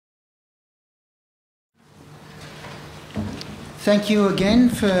Thank you again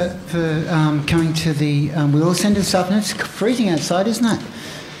for coming to the Wheeler Centre this afternoon. It's freezing outside, isn't it?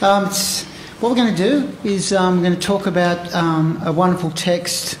 What we're going to do is we're going to talk about a wonderful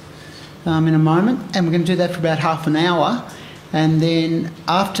text in a moment, and we're going to do that for about half an hour. And then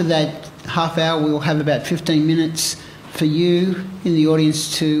after that half hour, we'll have about 15 minutes for you in the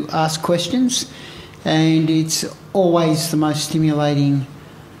audience to ask questions. And it's always the most stimulating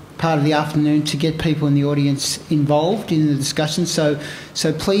part of the afternoon to get people in the audience involved in the discussion. So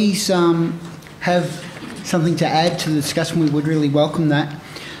please have something to add to the discussion. We would really welcome that.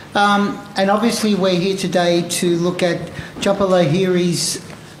 And obviously we're here today to look at Jhumpa Lahiri's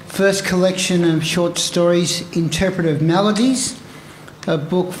first collection of short stories, Interpreter of Maladies, a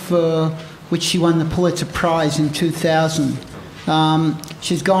book for which she won the Pulitzer Prize in 2000.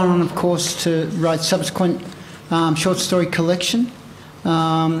 She's gone on, of course, to write subsequent short story collection,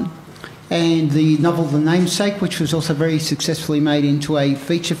 and the novel The Namesake, which was also very successfully made into a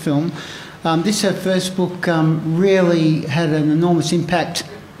feature film. This, her first book, really had an enormous impact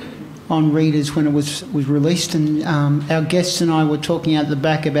on readers when it was released, and our guests and I were talking out the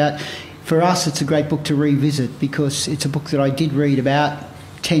back about, for us it's a great book to revisit because it's a book that I did read about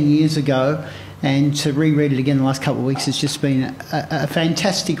 10 years ago, and to reread it again the last couple of weeks has just been a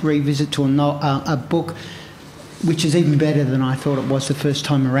fantastic revisit to a book which is even better than I thought it was the first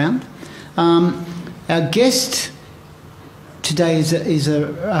time around. Our guest today is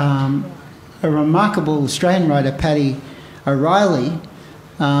a remarkable Australian writer, Paddy O'Reilly.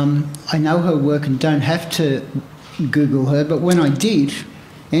 I know her work and don't have to Google her, but when I did,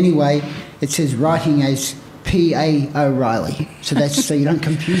 anyway, it says writing as P.A. O'Reilly. So that's so you don't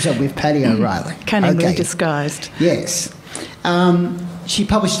confuse her with Paddy O'Reilly. Cunningly disguised. Yes. She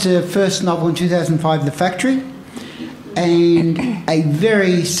published her first novel in 2005, The Factory, and a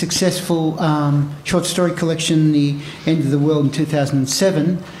very successful short story collection, The End of the World, in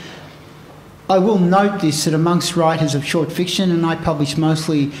 2007. I will note this, that amongst writers of short fiction, and I publish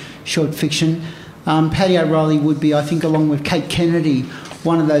mostly short fiction, Paddy O'Reilly would be, I think, along with Kate Kennedy,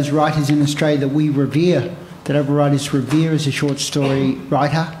 one of those writers in Australia that we revere, that other writers revere as a short story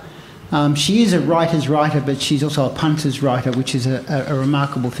writer. She is a writer's writer, but she's also a punter's writer, which is a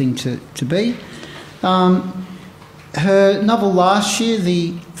remarkable thing to be. Her novel last year,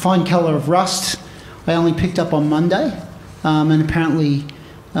 The Fine Colour of Rust, I only picked up on Monday, and apparently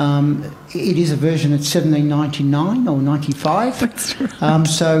it is a version at $17.99 or $95. That's right.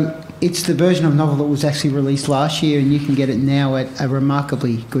 So it's the version of the novel that was actually released last year, and you can get it now at a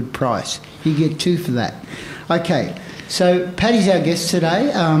remarkably good price. You get two for that. Okay, so Paddy's our guest today,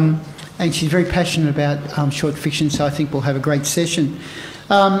 and she's very passionate about short fiction, so I think we'll have a great session.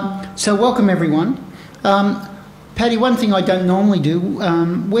 So welcome, everyone. Paddy, one thing I don't normally do,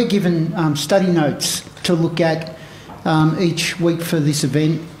 we're given study notes to look at each week for this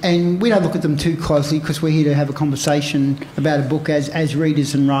event, and we don't look at them too closely because we're here to have a conversation about a book as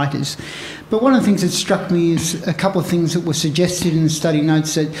readers and writers. But one of the things that struck me is a couple of things that were suggested in the study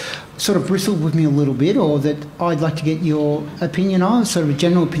notes that sort of bristled with me a little bit, or that I'd like to get your opinion on, sort of a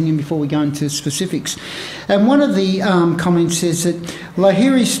general opinion before we go into specifics. And one of the comments says that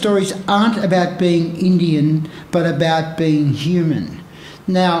Lahiri's stories aren't about being Indian, but about being human.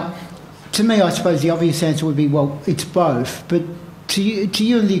 Now, to me, I suppose the obvious answer would be, well, it's both. But to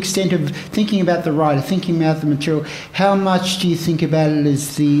you and the extent of thinking about the writer, thinking about the material, how much do you think about it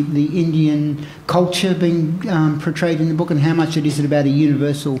as the Indian culture being portrayed in the book, and how much is it about a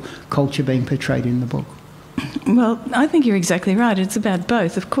universal culture being portrayed in the book? Well, I think you're exactly right. It's about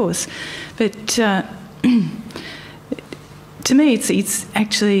both, of course. But to me, it's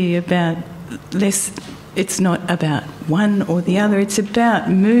actually about less. It's not about one or the other. It's about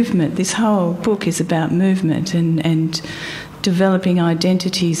movement. This whole book is about movement and developing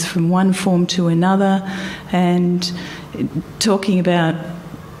identities from one form to another, and talking about,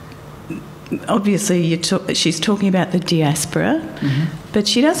 obviously she's talking about the diaspora, but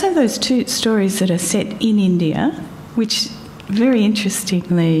she does have those two stories that are set in India, which very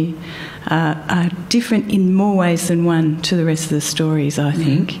interestingly are different in more ways than one to the rest of the stories, I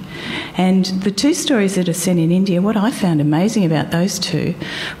think. And the two stories that are set in India, what I found amazing about those two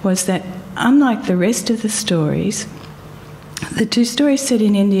was that, unlike the rest of the stories, the two stories set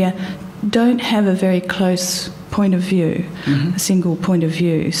in India don't have a very close point of view, a single point of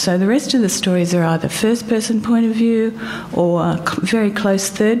view. So the rest of the stories are either first-person point of view or a very close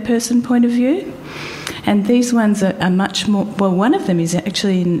third-person point of view. And these ones are much more... Well, one of them is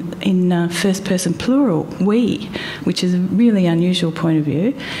actually in first-person plural, we, which is a really unusual point of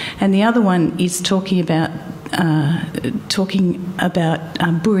view. And the other one is talking about talking about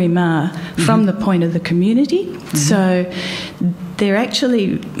Burima from the point of the community. So they're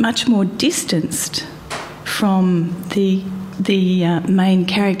actually much more distanced from the main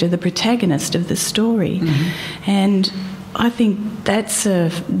character, the protagonist of the story. And I think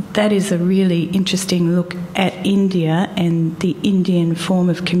that is a really interesting look at India and the Indian form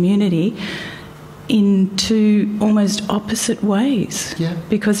of community in two almost opposite ways. Yeah.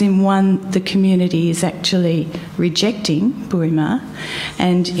 Because in one, the community is actually rejecting Burima,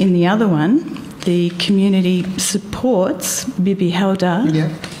 and in the other one, the community supports Bibi Helda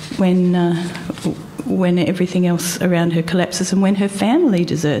when everything else around her collapses and when her family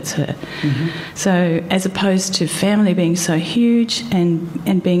deserts her. So as opposed to family being so huge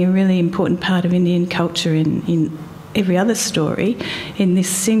and being a really important part of Indian culture in every other story, in this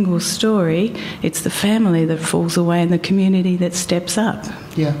single story, it's the family that falls away and the community that steps up.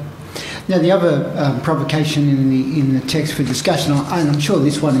 Yeah. Now, the other provocation in the text for discussion, and I'm sure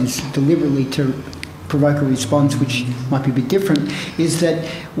this one is deliberately to provoke a response which might be a bit different, is that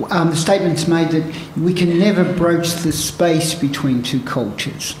the statement's made that we can never broach the space between two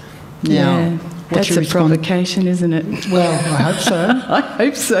cultures. Now, that's a provocation, isn't it? Well, I hope so. I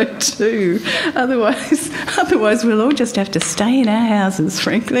hope so too. Otherwise we'll all just have to stay in our houses,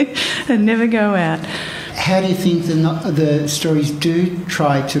 frankly, and never go out. How do you think the stories do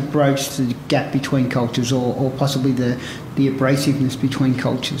try to broach the gap between cultures, or possibly the abrasiveness between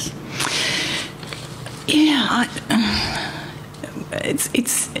cultures? Yeah,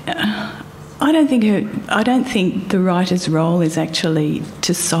 I don't think the writer's role is actually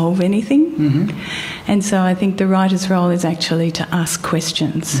to solve anything, and so I think the writer's role is actually to ask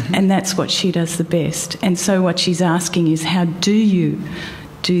questions, and that's what she does the best. And so what she's asking is, how do you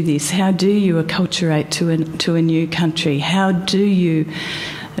do this? How do you acculturate to a new country? How do you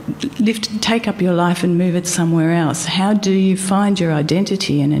take up your life and move it somewhere else? How do you find your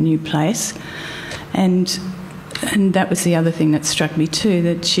identity in a new place? And that was the other thing that struck me too,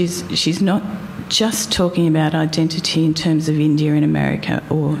 that she's not just talking about identity in terms of India and America,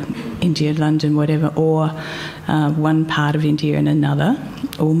 or India, London, whatever, or one part of India and another,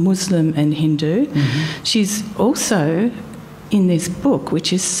 or Muslim and Hindu. She's also, in this book,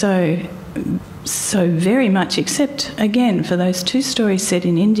 which is so very much, except again for those two stories set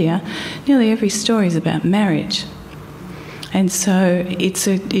in India, nearly every story is about marriage, and so it's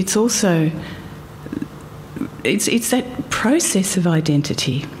also that process of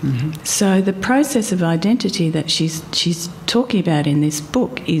identity. So the process of identity that she's talking about in this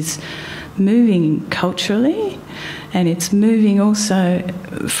book is moving culturally, and it's moving also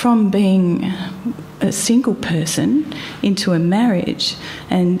from being a single person into a marriage,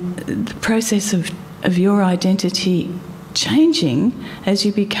 and the process of your identity changing as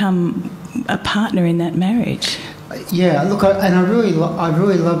you become a partner in that marriage. Yeah, look, I really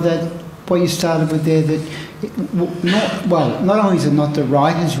love that what you started with there, that not only is it not the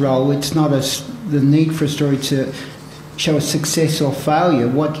writer's role, it's not the need for a story to show a success or failure.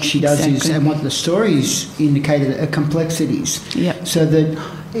 What she does is, and what the stories indicated, are complexities. So that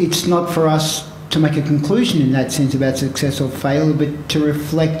it's not for us to make a conclusion in that sense about success or failure, but to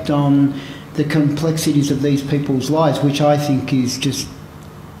reflect on the complexities of these people's lives, which I think is just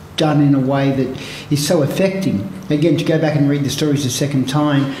done in a way that is so affecting. Again, to go back and read the stories a second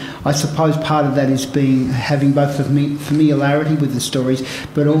time, I suppose part of that is having both the familiarity with the stories,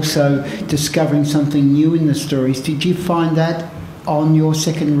 but also discovering something new in the stories. Did you find that on your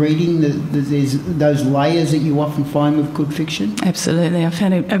second reading, that there's those layers that you often find with good fiction? Absolutely. I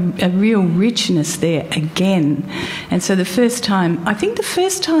found a real richness there again. And so the first time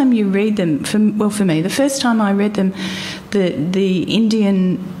you read them, for me, the first time I read them, the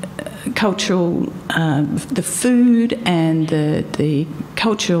Indian cultural, the food and the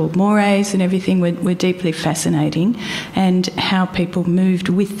cultural mores and everything were deeply fascinating, and how people moved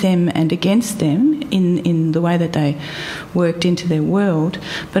with them and against them in the way that they worked into their world.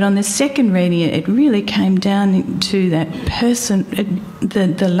 But on the second reading, it really came down to that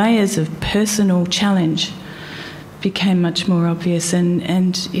the layers of personal challenge became much more obvious,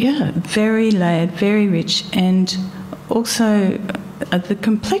 and very layered, very rich, and also the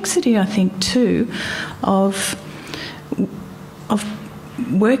complexity, I think, too, of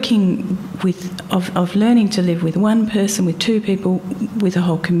working of learning to live with one person, with two people, with a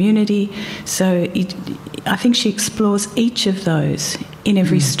whole community. So I think she explores each of those in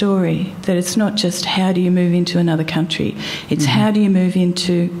every story, that it's not just how do you move into another country, it's how do you move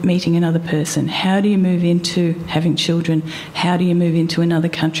into meeting another person, how do you move into having children, how do you move into another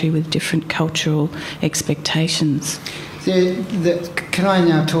country with different cultural expectations. Can I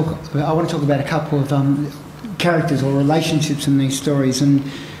now talk? I want to talk about a couple of characters or relationships in these stories. And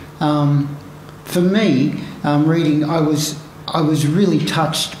for me, reading, I was really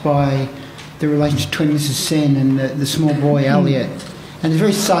touched by the relationship between Mrs. Sen and the small boy Elliot. And it's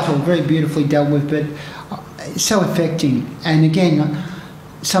very subtle, very beautifully dealt with, but so affecting. And again,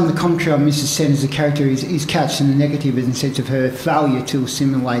 some of the commentary on Mrs. Sen as a character is couched in the negative in the sense of her failure to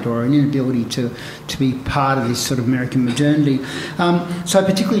assimilate or an inability to be part of this sort of American modernity. So I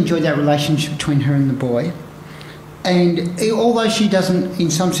particularly enjoyed that relationship between her and the boy. And although she doesn't,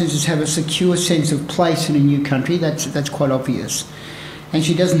 in some senses, have a secure sense of place in a new country, that's quite obvious. And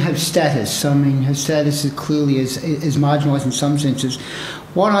she doesn't have status. So, I mean, her status is clearly as marginalised in some senses.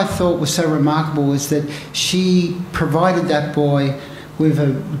 What I thought was so remarkable was that she provided that boy with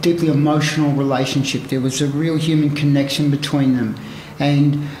a deeply emotional relationship. There was a real human connection between them.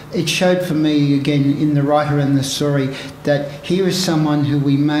 And it showed for me, again, in the writer and the story, that here is someone who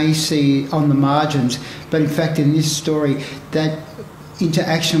we may see on the margins, but in fact in this story, that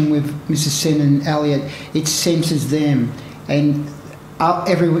interaction with Mrs. Sen and Elliot, it centres them. And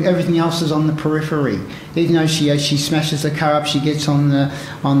everything else is on the periphery. Even though she smashes the car up, she gets on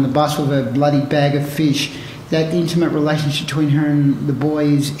the bus with a bloody bag of fish. That intimate relationship between her and the boy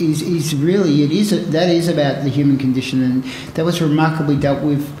is really that is about the human condition, and that was remarkably dealt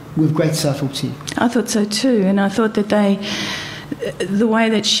with great subtlety. I thought so too, and I thought that the way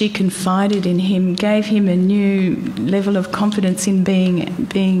that she confided in him gave him a new level of confidence in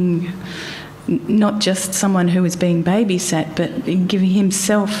being not just someone who was being babysat, but in giving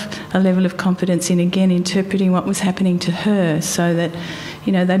himself a level of confidence in, again, interpreting what was happening to her, so that,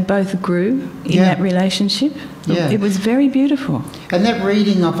 you know, they both grew in that relationship. Yeah. It was very beautiful. And that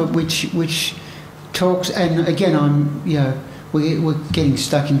reading of it, which talks, and again, we're getting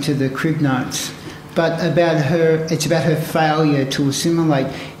stuck into the crib notes, but it's about her failure to assimilate.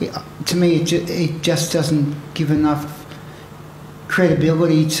 To me, it just doesn't give enough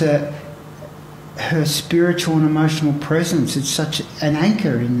credibility to her spiritual and emotional presence. It's such an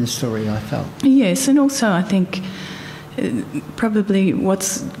anchor in the story, I felt. Yes, and also I think probably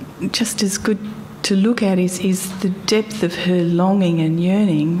what's just as good to look at is the depth of her longing and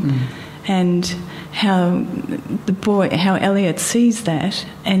yearning, and how Elliot sees that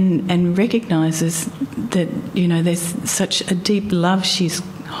and recognises that, you know, there's such a deep love she's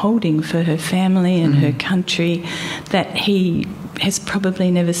holding for her family and her country that he has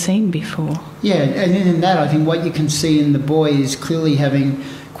probably never seen before. Yeah, and in that, I think what you can see in the boy is clearly having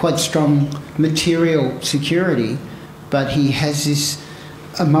quite strong material security, but he has this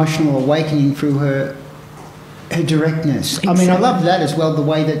emotional awakening through her directness. Exactly. I mean, I love that as well, the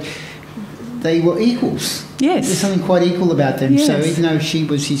way that they were equals. Yes. There's something quite equal about them. Yes. So even though she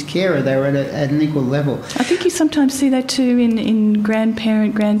was his carer, they were at an equal level. I think you sometimes see that too in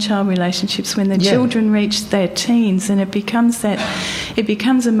grandparent-grandchild relationships when the children reach their teens, and it becomes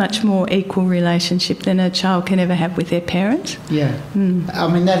a much more equal relationship than a child can ever have with their parent. Yeah. I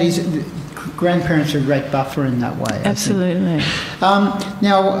mean, that is... Grandparents are a great buffer in that way. Absolutely.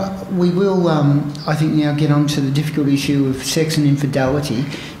 Now, we will, I think, now get on to the difficult issue of sex and infidelity,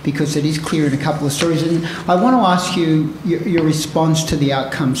 because it is clear in a couple of stories. And I want to ask you your response to the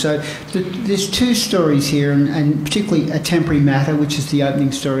outcome. So there's two stories here, and particularly A Temporary Matter, which is the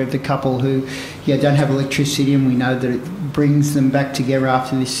opening story of the couple who don't have electricity, and we know that it brings them back together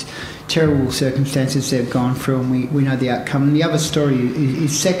after this terrible circumstances they've gone through, and we know the outcome. And the other story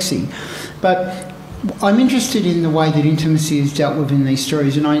is sexy. But I'm interested in the way that intimacy is dealt with in these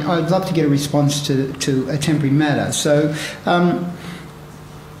stories, and I'd love to get a response to A Temporary Matter. So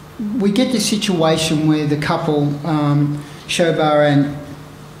we get this situation where the couple, Shobha and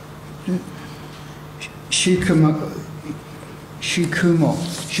Shukumar,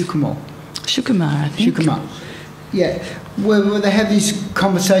 I think. Shukumar. Yeah, where they have this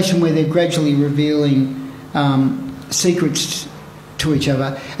conversation where they're gradually revealing secrets to each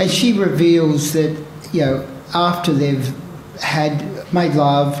other, and she reveals that, after they've made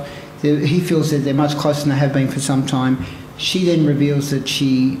love, he feels that they're much closer than they have been for some time. She then reveals that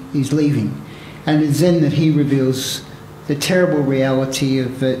she is leaving, and it's then that he reveals the terrible reality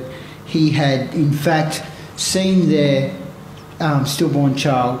of that he had in fact seen their stillborn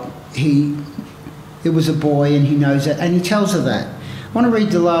child. It was a boy, and he knows that, and he tells her that. I want to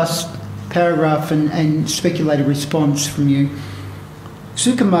read the last paragraph and speculate a response from you.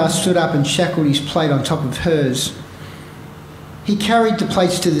 Sukumar stood up and shackled his plate on top of hers. He carried the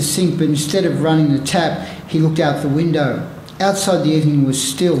plates to the sink, but instead of running the tap, he looked out the window. Outside, the evening was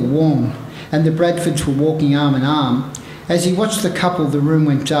still warm, and the Bradfords were walking arm in arm. As he watched the couple, the room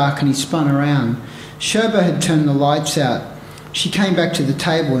went dark, and he spun around. Shobha had turned the lights out. She came back to the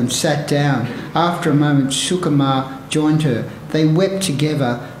table and sat down. After a moment, Sukumar joined her. They wept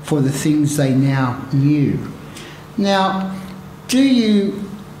together for the things they now knew. Now, do you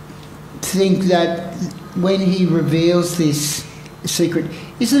think that when he reveals this secret,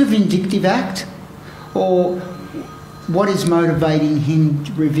 is it a vindictive act? Or what is motivating him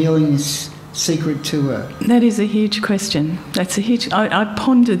revealing this secret to her? That is a huge question. That's a huge... I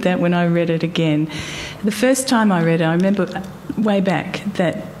pondered that when I read it again. The first time I read it, I remember way back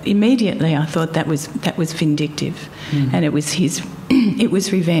that immediately I thought that was vindictive, and it was it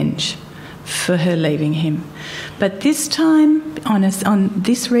was revenge for her leaving him. But this time, on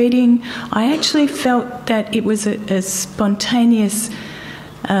this reading, I actually felt that it was a spontaneous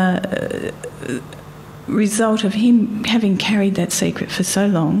result of him having carried that secret for so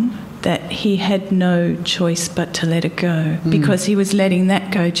long that he had no choice but to let it go, because he was letting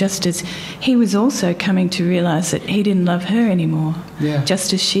that go just as he was also coming to realise that he didn't love her anymore,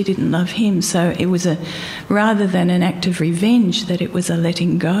 just as she didn't love him. So it was rather than an act of revenge, that it was a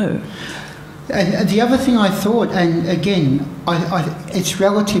letting go. And the other thing I thought, and again, it's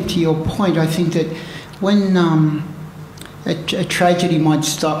relative to your point, I think that when a tragedy might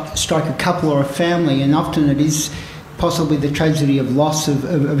strike a couple or a family, and often it is possibly the tragedy of loss of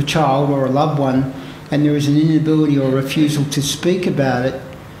a child or a loved one, and there is an inability or refusal to speak about it,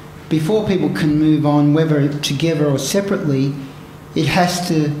 before people can move on, whether together or separately, it has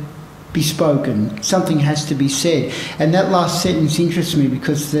to be spoken. Something has to be said. And that last sentence interests me,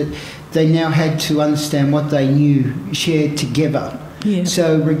 because that they now had to understand what they knew, shared together. Yeah.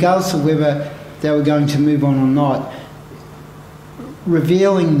 So regardless of whether they were going to move on or not,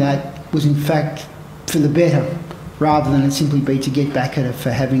 revealing that was in fact for the better, rather than it simply be to get back at her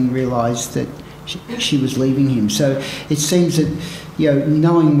for having realised that she was leaving him. So it seems that,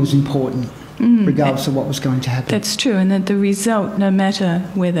 knowing was important, regardless of what was going to happen. That's true, and that the result, no matter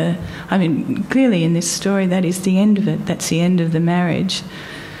whether... I mean, clearly in this story, that is the end of it. That's the end of the marriage.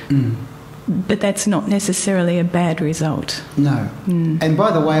 But that's not necessarily a bad result. No. And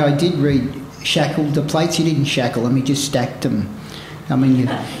by the way, I did read shackled the plates. He didn't shackle them, he just stacked them. I mean, you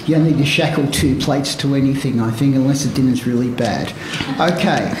don't need to shackle 2 plates to anything, I think, unless the dinner's really bad.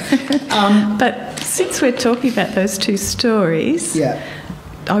 Okay. But since we're talking about those 2 stories,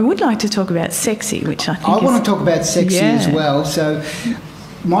 I would like to talk about Sexy, which I think I want to talk about Sexy as well. So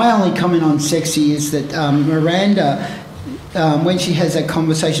my only comment on Sexy is that Miranda, when she has that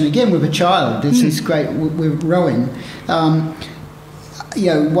conversation again with a child, there's this great with Rowan,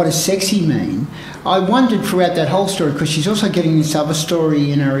 what does sexy mean? I wondered throughout that whole story, because she's also getting this other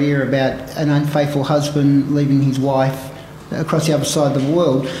story in her ear about an unfaithful husband leaving his wife across the other side of the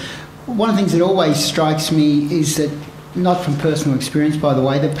world. One of the things that always strikes me is that, not from personal experience by the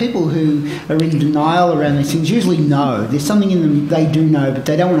way, that people who are in denial around these things usually know. There's something in them they do know, but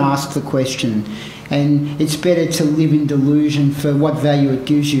they don't want to ask the question. And it's better to live in delusion for what value it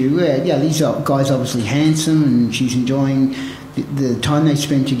gives you. These guy's obviously handsome and she's enjoying the time they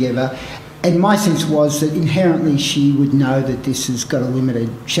spend together. And my sense was that inherently she would know that this has got a limited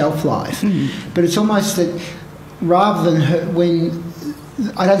shelf life. But it's almost that rather than her, when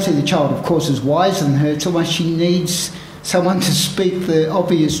I don't see the child, of course, as wiser than her, it's almost she needs someone to speak the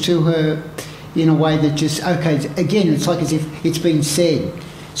obvious to her in a way that just, again, it's like as if it's been said.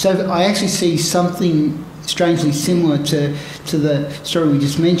 So I actually see something strangely similar to the story we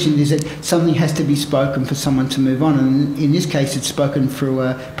just mentioned, is that something has to be spoken for someone to move on, and in this case it's spoken through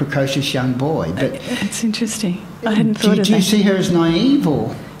a precocious young boy. But it's interesting. I hadn't thought of that. Do you see her as naive,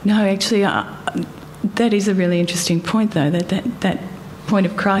 or...? No, actually, that is a really interesting point, though, that point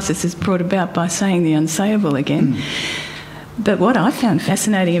of crisis is brought about by saying the unsayable again. But what I found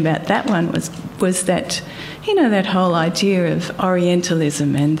fascinating about that one was that, that whole idea of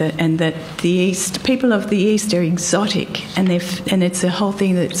Orientalism and that the East, people of the East are exotic, and it's a whole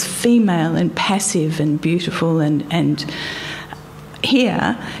thing that's female and passive and beautiful, and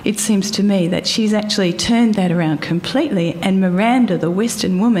here it seems to me that she's actually turned that around completely, and Miranda, the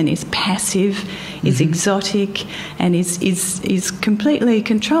Western woman, is passive, is exotic, and is completely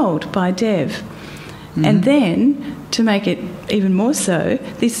controlled by Dev. And then, to make it even more so,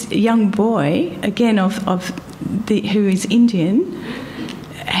 this young boy, again who is Indian,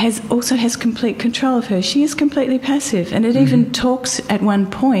 also has complete control of her. She is completely passive, and it even talks at one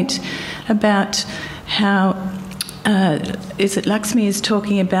point about how Lakshmi is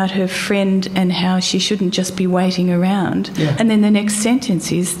talking about her friend and how she shouldn't just be waiting around. And then the next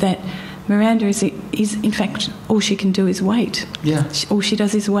sentence is that Miranda is in fact, all she can do is wait. Yeah. All she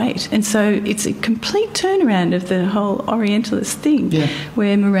does is wait. And so it's a complete turnaround of the whole Orientalist thing,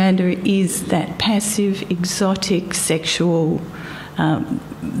 where Miranda is that passive, exotic, sexual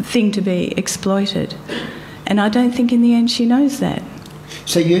thing to be exploited. And I don't think in the end she knows that.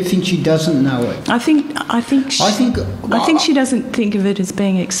 So you think she doesn't know it? I think she doesn't think of it as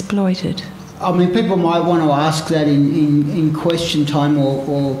being exploited. I mean, people might want to ask that in question time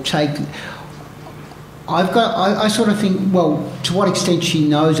or take... I sort of think, well, to what extent she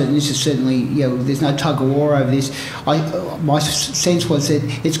knows it, and this is certainly, there's no tug of war over this. My sense was that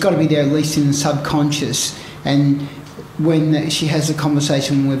it's got to be there at least in the subconscious, and when she has a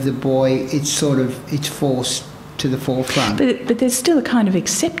conversation with the boy, it's forced to the forefront. But there's still a kind of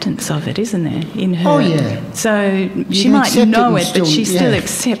acceptance of it, isn't there, in her? Oh, yeah. So she might know it, but she still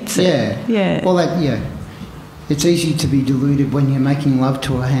accepts it. Yeah. Yeah. Well, it's easy to be deluded when you're making love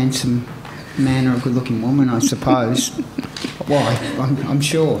to a handsome man or a good-looking woman, I suppose. Well, I'm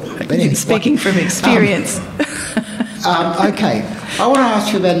sure. But anyway, speaking from experience. Okay, I want to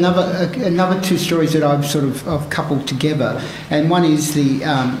ask you about another two stories that I've coupled together, and one is the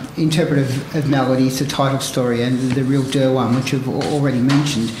Interpreter of Maladies, the title story, and the Real Dhara, which I've already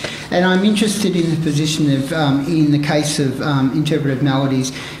mentioned. And I'm interested in the position of, in the case of Interpreter of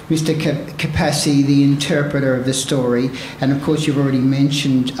Maladies, Mr. Kapasi, the interpreter of the story, and of course you've already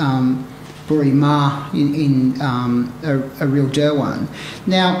mentioned Buri Ma in a Real Dhara.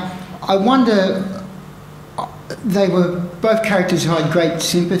 Now, I wonder... They were both characters who I had great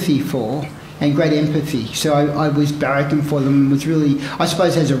sympathy for and great empathy. So I was barracking for them and was really, I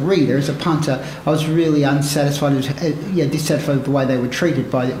suppose as a reader, as a punter, I was really dissatisfied with the way they were treated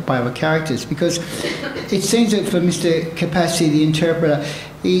by other characters, because it seems that for Mr. Kapasi, the interpreter,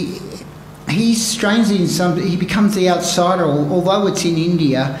 he's strangely he becomes the outsider, although it's in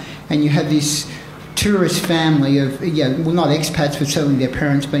India and you have this tourist family of, not expats, but certainly their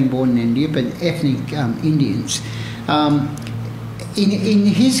parents being born in India, but ethnic Indians. In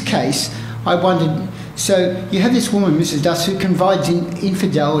his case, I wondered, so you have this woman, Mrs. Duss, who confides in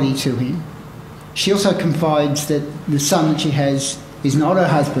infidelity to him. She also confides that the son that she has is not her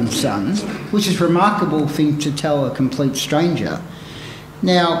husband's son, which is a remarkable thing to tell a complete stranger.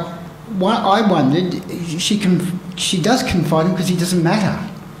 Now, I wondered, she does confide him because he doesn't matter,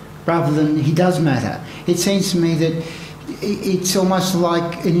 rather than he does matter. It seems to me that it's almost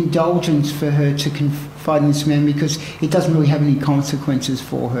like an indulgence for her to confide in this man because it doesn't really have any consequences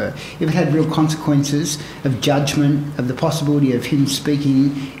for her. If it had real consequences of judgment, of the possibility of him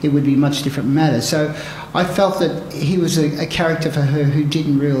speaking, it would be a much different matter. So I felt that he was a character for her who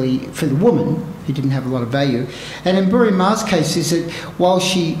didn't really, for the woman, who didn't have a lot of value. And in Buri Ma's case is that while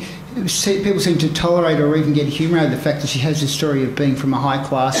people seem to tolerate or even get humour out of the fact that she has this story of being from a high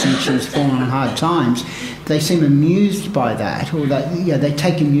class and she's fallen on hard times, they seem amused by that, or they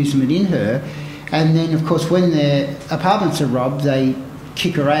take amusement in her. And then, of course, when their apartments are robbed, they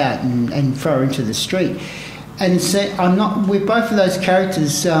kick her out and throw her into the street. And with both of those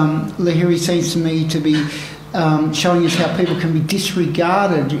characters, Lahiri seems to me to be showing us how people can be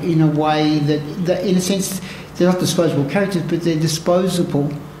disregarded in a way that in a sense, they're not disposable characters, but they're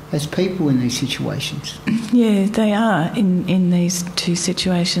disposable as people in these situations. Yeah, they are in these two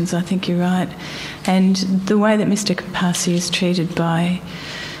situations. I think you're right. And the way that Mr. Kapasi is treated by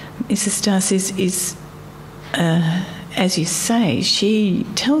Mrs. Duss is as you say, she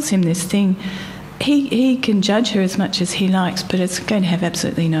tells him this thing. He can judge her as much as he likes, but it's going to have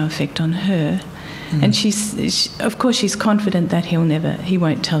absolutely no effect on her. And of course she's confident that he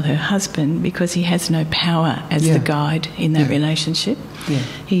won't tell her husband because he has no power as the guide in that relationship. Yeah.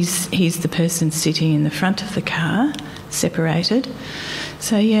 He's the person sitting in the front of the car, separated.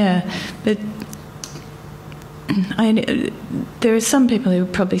 So but there are some people who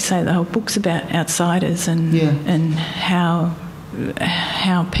would probably say the whole book's about outsiders and how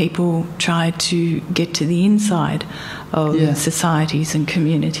people try to get to the inside of societies and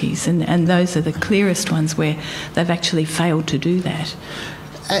communities, and those are the clearest ones where they've actually failed to do that.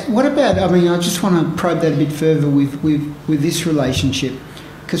 What about, I just want to probe that a bit further with this relationship,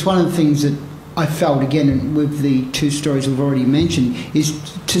 because one of the things that I felt, again, with the two stories we've already mentioned, is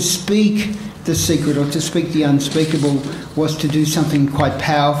to speak the secret or to speak the unspeakable was to do something quite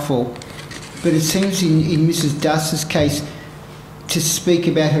powerful. But it seems in Mrs. Duss's case, to speak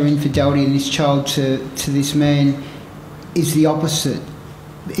about her infidelity and this child to this man is the opposite.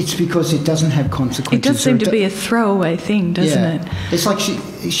 It's because it doesn't have consequences. It does seem to be a throwaway thing, doesn't it? It's like she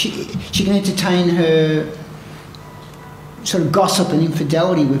can entertain her sort of gossip and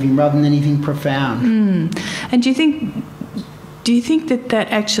infidelity with him rather than anything profound. And do you think Do you think that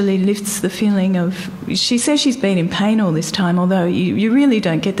actually lifts the feeling of... She says she's been in pain all this time, although you really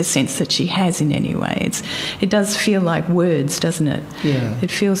don't get the sense that she has in any way. It does feel like words, doesn't it? Yeah. It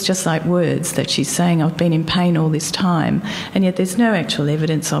feels just like words that she's saying, I've been in pain all this time, and yet there's no actual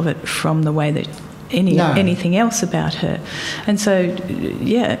evidence of it from the way that anything else about her. And so,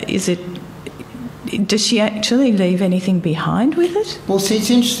 does she actually leave anything behind with it? Well, see, it's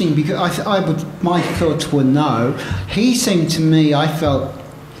interesting because my thoughts were no. He seemed to me, I felt,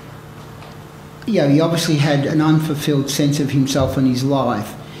 he obviously had an unfulfilled sense of himself and his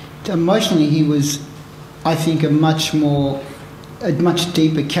life. Emotionally, he was, I think, a much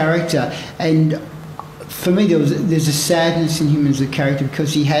deeper character. And for me, there's a sadness in him as a character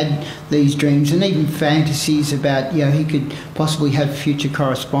because he had these dreams and even fantasies about, he could possibly have future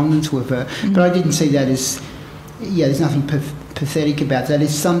correspondence with her. Mm-hmm. But I didn't see that as, there's nothing pathetic about that.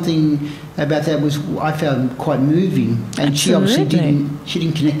 It's something about that I found quite moving. And she obviously didn't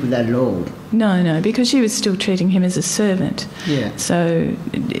connect with that at all. No, because she was still treating him as a servant. Yeah. So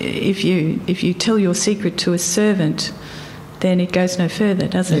if you tell your secret to a servant, then it goes no further,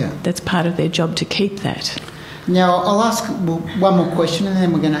 does it? Yeah. That's part of their job to keep that. Now, I'll ask one more question and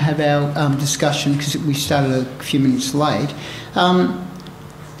then we're going to have our discussion because we started a few minutes late.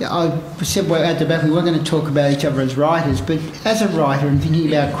 I said at the back we weren't going to talk about each other as writers, but as a writer and thinking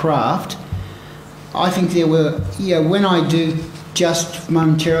about craft, I think there were, when I do just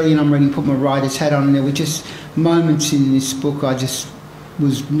momentarily and I'm ready to put my writer's hat on, and there were just moments in this book I just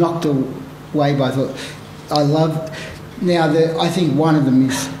was knocked away by. I thought, I love... Now, I think one of them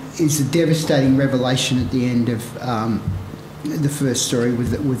is the devastating revelation at the end of the first story with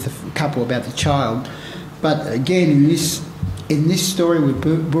the couple about the child. But again, in this story with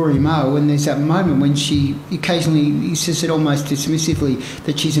Buri Ma, when there's that moment when she occasionally, he says it almost dismissively,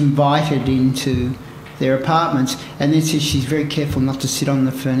 that she's invited into their apartments, and then says she's very careful not to sit on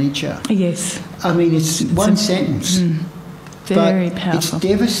the furniture. Yes. I mean, it's one sentence. Very powerful. It's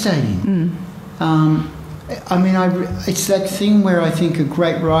devastating. It's that thing where I think a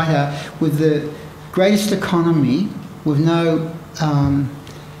great writer with the greatest economy, with no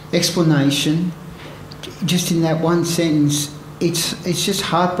explanation, just in that one sentence, it's just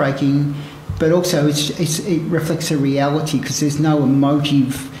heartbreaking, but also it reflects a reality because there's no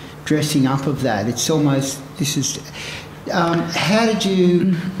emotive dressing up of that. It's almost, how did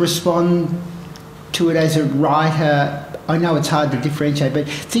you respond to it as a writer? I know it's hard to differentiate, but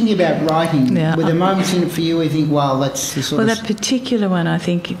thinking about writing, were there moments in it for you where you think, wow, that's the sort of... Well, that particular one, I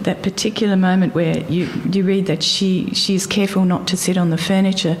think, that particular moment where you read that she's careful not to sit on the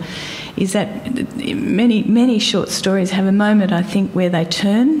furniture, is that many short stories have a moment, I think, where they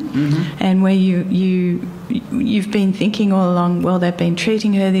turn and where you've been thinking all along, well, they've been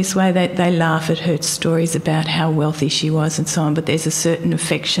treating her this way, they laugh at her stories about how wealthy she was and so on, but there's a certain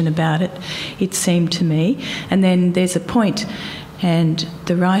affection about it seemed to me. And then there's a point and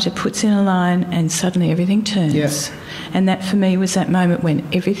the writer puts in a line and suddenly everything turns. Yes. And that for me was that moment when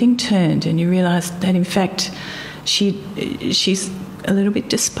everything turned and you realised that in fact she's a little bit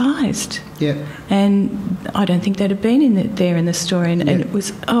despised. Yeah. And I don't think that had been there in the story, and it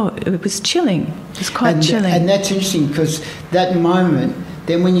was chilling. It was quite chilling. And that's interesting because that moment,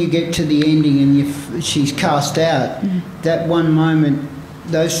 then when you get to the ending and she's cast out, that one moment,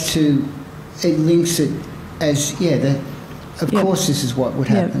 those two, it links it as of course this is what would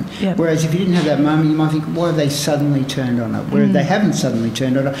happen. Whereas if you didn't have that moment, you might think, why have they suddenly turned on her? Whereas they haven't suddenly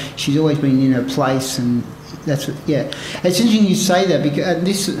turned on her. She's always been in her place, and that's what. Yeah, it's interesting you say that because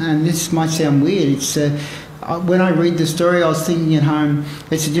this might sound weird. It's when I read the story, I was thinking at home.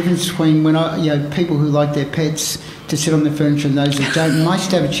 It's the difference between when people who like their pets to sit on the furniture and those that don't. I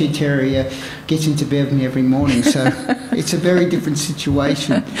used to have a Cheer Terrier, gets into bed with me every morning, so it's a very different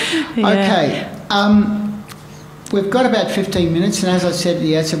situation. Okay. We've got about 15 minutes, and as I said at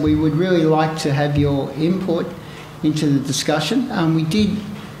the outset, we would really like to have your input into the discussion. We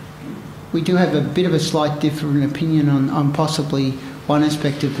do have a bit of a slight different opinion on possibly one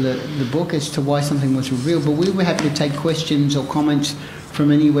aspect of the book as to why something was revealed, but we were happy to take questions or comments from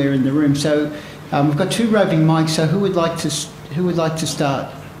anywhere in the room. So we've got two roving mics. So who would like to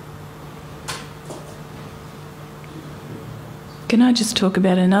start? Can I just talk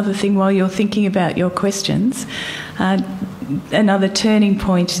about another thing while you're thinking about your questions? Another turning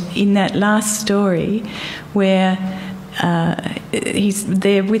point in that last story where he's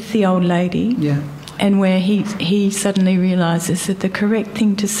there with the old lady, and where he suddenly realises that the correct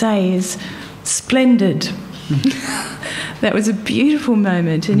thing to say is splendid. That was a beautiful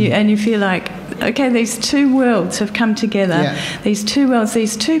moment, and you feel like, okay, these two worlds have come together. These two worlds,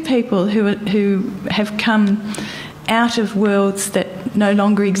 these two people who have come out of worlds that no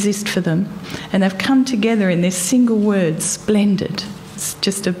longer exist for them, and they've come together in this single word, splendid. It's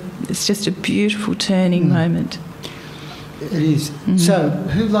just a beautiful turning moment. It is. So,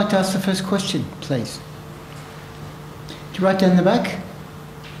 who'd like to ask the first question, please? Do you right down the back?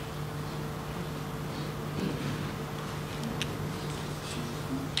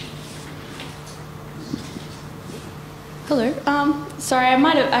 Hello. Sorry,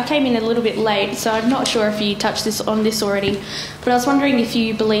 I came in a little bit late, so I'm not sure if you touched on this already. But I was wondering if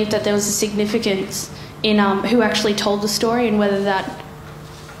you believed that there was a significance in who actually told the story, and whether that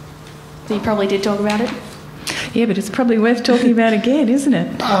you probably did talk about it. Yeah, but it's probably worth talking about again, isn't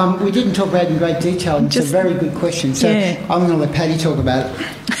it? We didn't talk about it in great detail, and it's a very good question. So I'm going to let Paddy talk about it.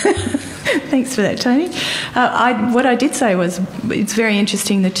 Thanks for that, Tony. What I did say was it's very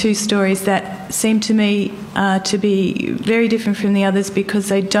interesting, the two stories that seem to me to be very different from the others, because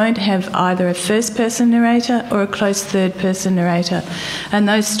they don't have either a first-person narrator or a close third-person narrator. And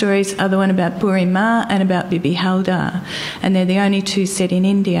those stories are the one about Burri Ma and about Bibi Haldar, and they're the only two set in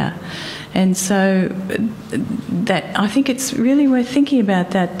India. And so that I think it's really worth thinking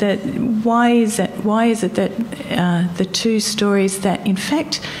about that why is it that the two stories that in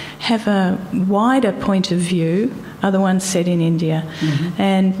fact have a wider point of view are the ones set in India.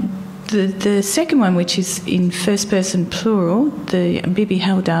 And the second one, which is in first person plural, the Bibi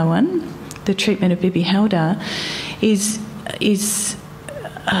Haldar one, the treatment of Bibi Haldar, is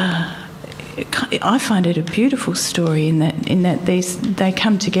I find it a beautiful story in that they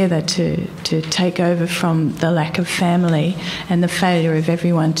come together to take over from the lack of family and the failure of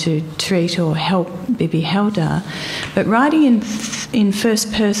everyone to treat or help Bibi Haldar. But writing in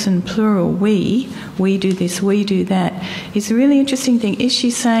first person plural, we do this, we do that, is a really interesting thing. Is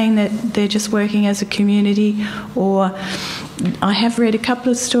she saying that they're just working as a community? Or I have read a couple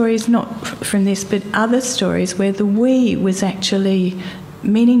of stories, not from this, but other stories where the we was actually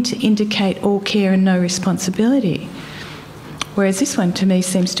meaning to indicate all care and no responsibility. Whereas this one, to me,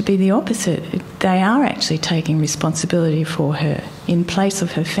 seems to be the opposite. They are actually taking responsibility for her in place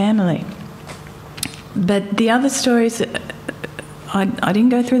of her family. But the other stories, I didn't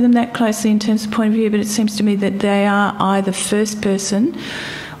go through them that closely in terms of point of view, but it seems to me that they are either first person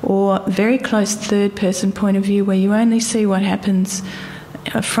or very close third person point of view, where you only see what happens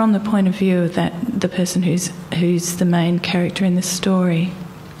from the point of view of the person who's the main character in the story.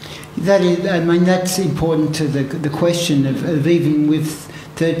 That is, I mean, that's important to the question of even with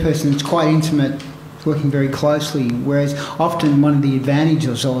third person, it's quite intimate, working very closely, whereas often one of the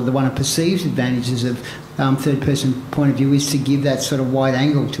advantages, or one of perceived advantages of third person point of view, is to give that sort of wide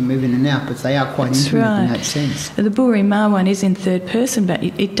angle to move in and out, but they are quite intimate in that sense. The Burri Ma one is in third person, but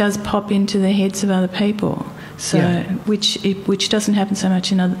it does pop into the heads of other people. So, which doesn't happen so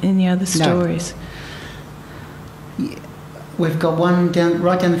much in the other stories. No. Yeah. We've got one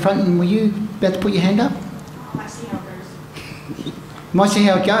right down the front, and were you about to put your hand up? Might see how it goes. Might see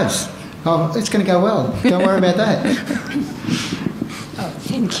how it goes. Oh, it's going to go well. Don't worry about that. Oh,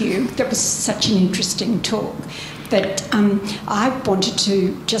 thank you. That was such an interesting talk. But I wanted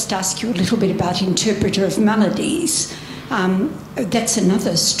to just ask you a little bit about Interpreter of Maladies. That's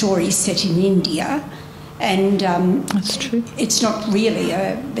another story set in India. And that's true. It's not really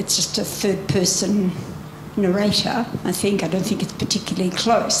it's just a third-person narrator, I think. I don't think it's particularly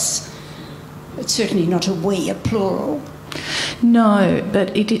close. It's certainly not a we, a plural. No,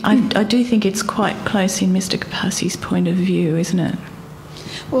 but I do think it's quite close in Mr. Kapasi's point of view, isn't it?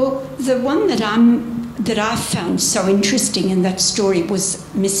 Well, the one that I found so interesting in that story was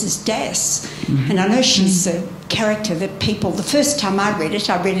Mrs. Das. And I know she's a character that people, the first time I read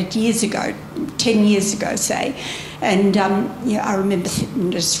it years ago, 10 years ago, say, and I remember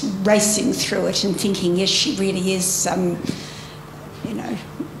just racing through it and thinking, yes, she really is, a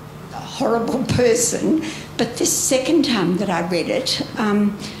horrible person. But this second time that I read it,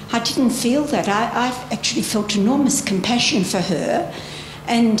 I didn't feel that. I actually felt enormous compassion for her.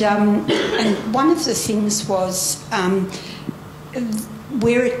 And one of the things was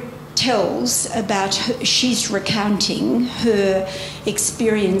where it tells about she's recounting her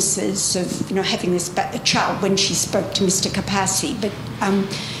experiences of having this child when she spoke to Mr. Kapasi, but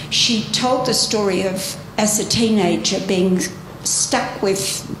she told the story of, as a teenager, being stuck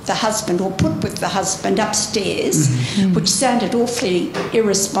with the husband or put with the husband upstairs, which sounded awfully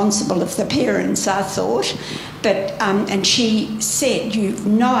irresponsible of the parents, I thought. But and she said, "You've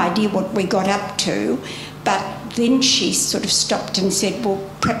no idea what we got up to," but then she sort of stopped and said, well,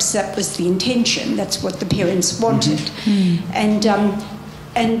 perhaps that was the intention. That's what the parents wanted. And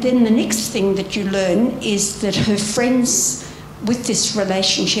then the next thing that you learn is that her friends with this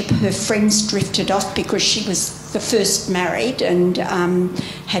relationship, her friends drifted off because she was the first married and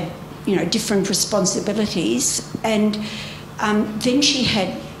had, different responsibilities. And then she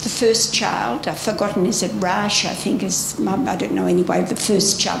had the first child. I've forgotten, is it Raj, I think, is mum, I don't know anyway, the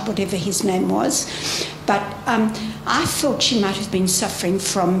first child, whatever his name was. But I thought she might have been suffering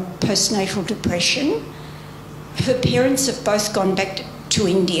from postnatal depression. Her parents have both gone back to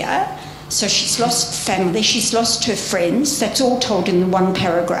India, so she's lost family, she's lost her friends. That's all told in the one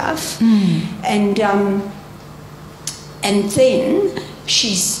paragraph. And then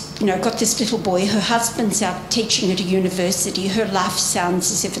she's got this little boy. Her husband's out teaching at a university. Her life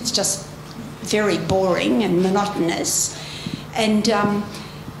sounds as if it's just very boring and monotonous. And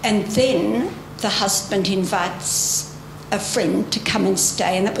then the husband invites a friend to come and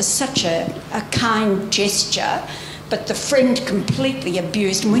stay, and that was such a kind gesture, but the friend completely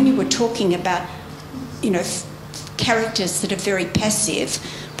abused. And when you were talking about, characters that are very passive,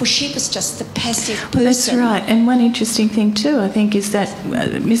 well, she was just the passive person. Well, that's right. And one interesting thing too, I think, is that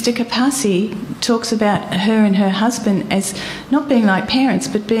Mr. Kapasi talks about her and her husband as not being like parents,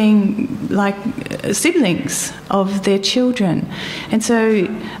 but being like siblings of their children. And so,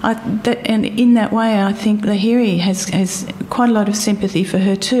 and in that way, I think Lahiri has quite a lot of sympathy for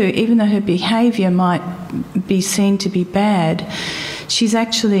her too, even though her behaviour might be seen to be bad. She's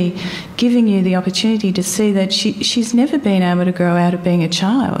actually giving you the opportunity to see that she's never been able to grow out of being a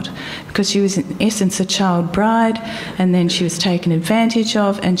child, because she was in essence a child bride, and then she was taken advantage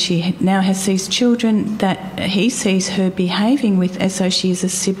of, and she now has these children that he sees her behaving with as though she is a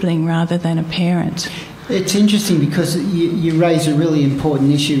sibling rather than a parent. It's interesting because you raise a really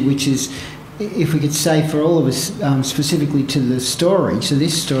important issue, which is, if we could say for all of us, specifically to the story, to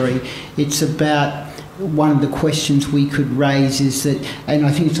this story, it's about one of the questions we could raise is that, and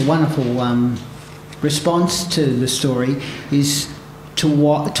I think it's a wonderful response to the story, is to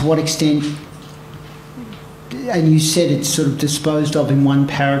what extent, and you said it's sort of disposed of in one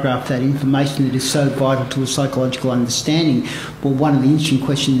paragraph, that information that is so vital to a psychological understanding. Well, one of the interesting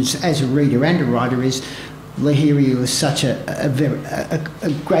questions as a reader and a writer is, Lahiri was such a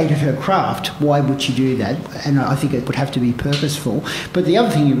great at her craft. Why would she do that? And I think it would have to be purposeful. But the other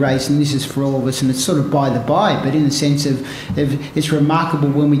thing you raised, and this is for all of us, and it's sort of by the by, but in the sense of it's remarkable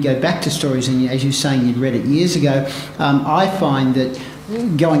when we go back to stories, and as you're saying you'd read it years ago, I find that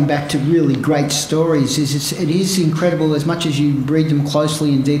going back to really great stories it is incredible, as much as you read them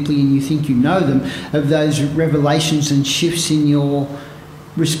closely and deeply and you think you know them, of those revelations and shifts in your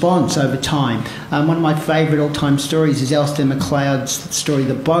response over time. One of my favourite all-time stories is Alistair MacLeod's story,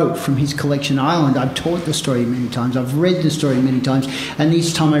 The Boat, from his collection Ireland. I've taught the story many times, I've read the story many times, and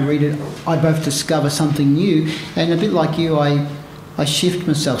each time I read it, I both discover something new, and a bit like you, I shift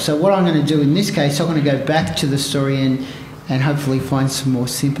myself. So what I'm going to do in this case, I'm going to go back to the story and hopefully find some more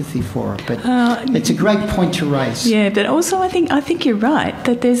sympathy for it. But it's a great point to raise. Yeah, but also I think you're right,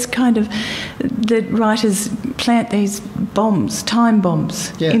 that there's kind of, that writers plant these bombs, time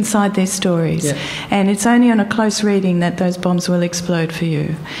bombs, inside their stories. Yeah. And it's only on a close reading that those bombs will explode for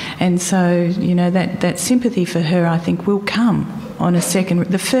you. And so, that sympathy for her, I think, will come on a second.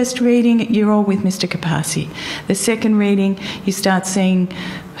 The first reading, you're all with Mr. Kapasi. The second reading, you start seeing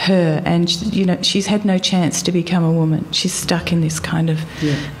her, and she's had no chance to become a woman. She's stuck in this kind of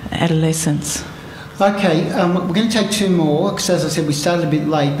adolescence. Okay, we're going to take two more, because as I said, we started a bit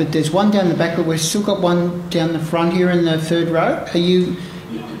late, but there's one down the back, but we've still got one down the front here in the third row. Are you...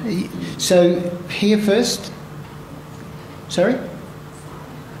 So, here first? Sorry?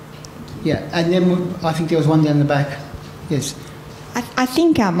 Yeah, and then I think there was one down the back. Yes. I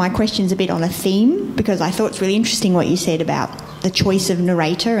think my question's a bit on a theme, because I thought it's really interesting what you said about the choice of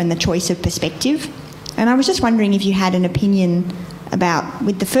narrator and the choice of perspective. And I was just wondering if you had an opinion about,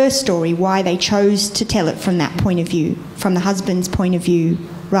 with the first story, why they chose to tell it from that point of view, from the husband's point of view,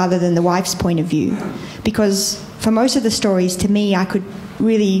 rather than the wife's point of view. Because for most of the stories, to me,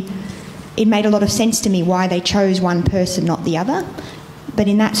 it made a lot of sense to me why they chose one person, not the other. But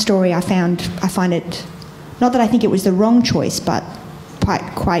in that story, I find it, not that I think it was the wrong choice, but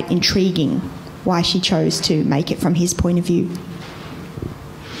quite intriguing why she chose to make it from his point of view.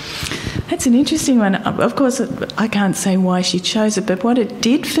 That's an interesting one. Of course, I can't say why she chose it, but what it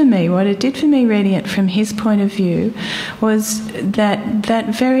did for me reading it from his point of view was that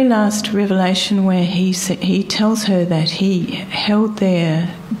very last revelation where he tells her that he held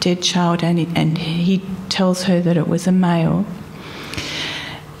their dead child and he tells her that it was a male,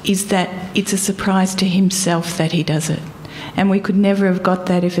 is that it's a surprise to himself that he does it. And we could never have got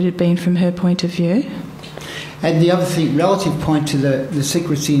that if it had been from her point of view. And the other thing, relative point to the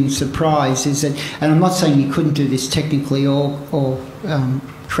secrecy and surprise is that, and I'm not saying you couldn't do this technically or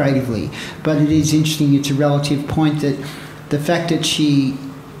creatively, but it is interesting, it's a relative point that the fact that she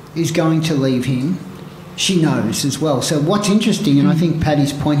is going to leave him, she knows as well. So what's interesting, and I think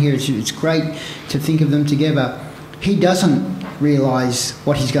Paddy's point here is it's great to think of them together, he doesn't realise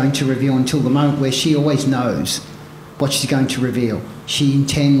what he's going to reveal until the moment where she always knows what she's going to reveal. She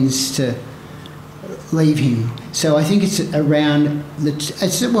intends to leave him. So I think it's around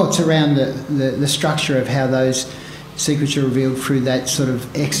the structure of how those secrets are revealed through that sort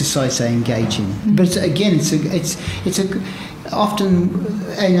of exercise they engage in. But again, it's often,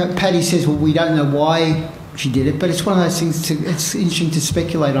 and Paddy says, well, we don't know why she did it, but it's one of those things it's interesting to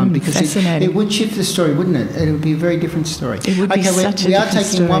speculate on, because it would shift the story, wouldn't it? It would be a very different story. It would be such a we are different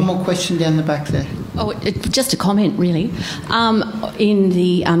taking story. one more question down the back there. Oh, just a comment, really. In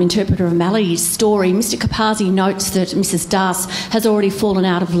the Interpreter of Maladies story, Mr. Kapasi notes that Mrs. Das has already fallen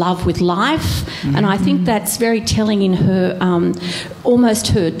out of love with life, and I think that's very telling in her, almost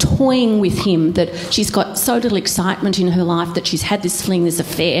her toying with him, that she's got so little excitement in her life that she's had this fling, this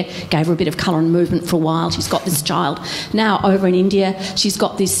affair, gave her a bit of colour and movement for a while. She's got this child. Now, over in India, she's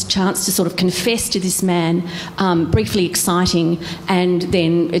got this chance to sort of confess to this man, briefly exciting, and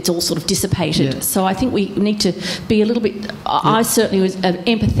then it's all sort of dissipated. Yeah. So I think we need to be a little bit... Yeah. I certainly was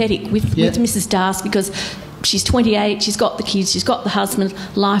empathetic with Mrs. Das, because she's 28, she's got the kids, she's got the husband.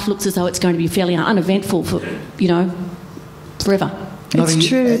 Life looks as though it's going to be fairly uneventful for, forever.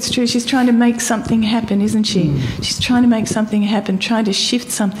 It's true. She's trying to make something happen, isn't she? She's trying to make something happen, trying to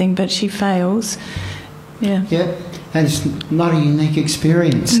shift something, but she fails. Yeah. Yeah, and it's not a unique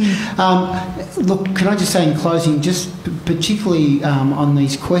experience. Look, can I just say in closing, just particularly on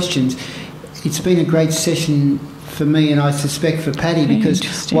these questions, it's been a great session for me, and I suspect for Paddy,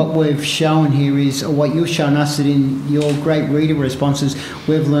 because what we've shown here is, or what you've shown us, that in your great reader responses,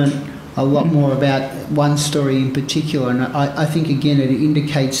 we've learnt a lot more about one story in particular, and I think again it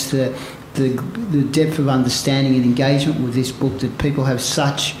indicates the depth of understanding and engagement with this book, that people have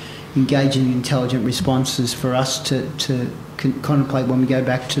such engaging, intelligent responses for us to contemplate when we go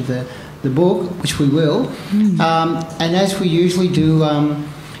back to the book, which we will. And as we usually do,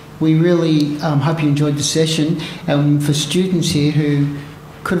 we really hope you enjoyed the session. And for students here who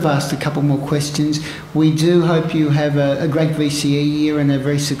could have asked a couple more questions, we do hope you have a great VCE year and a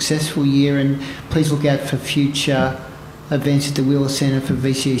very successful year, and please look out for future events at the Wheeler Centre for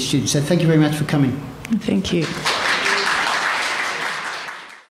VCE students. So thank you very much for coming. Thank you.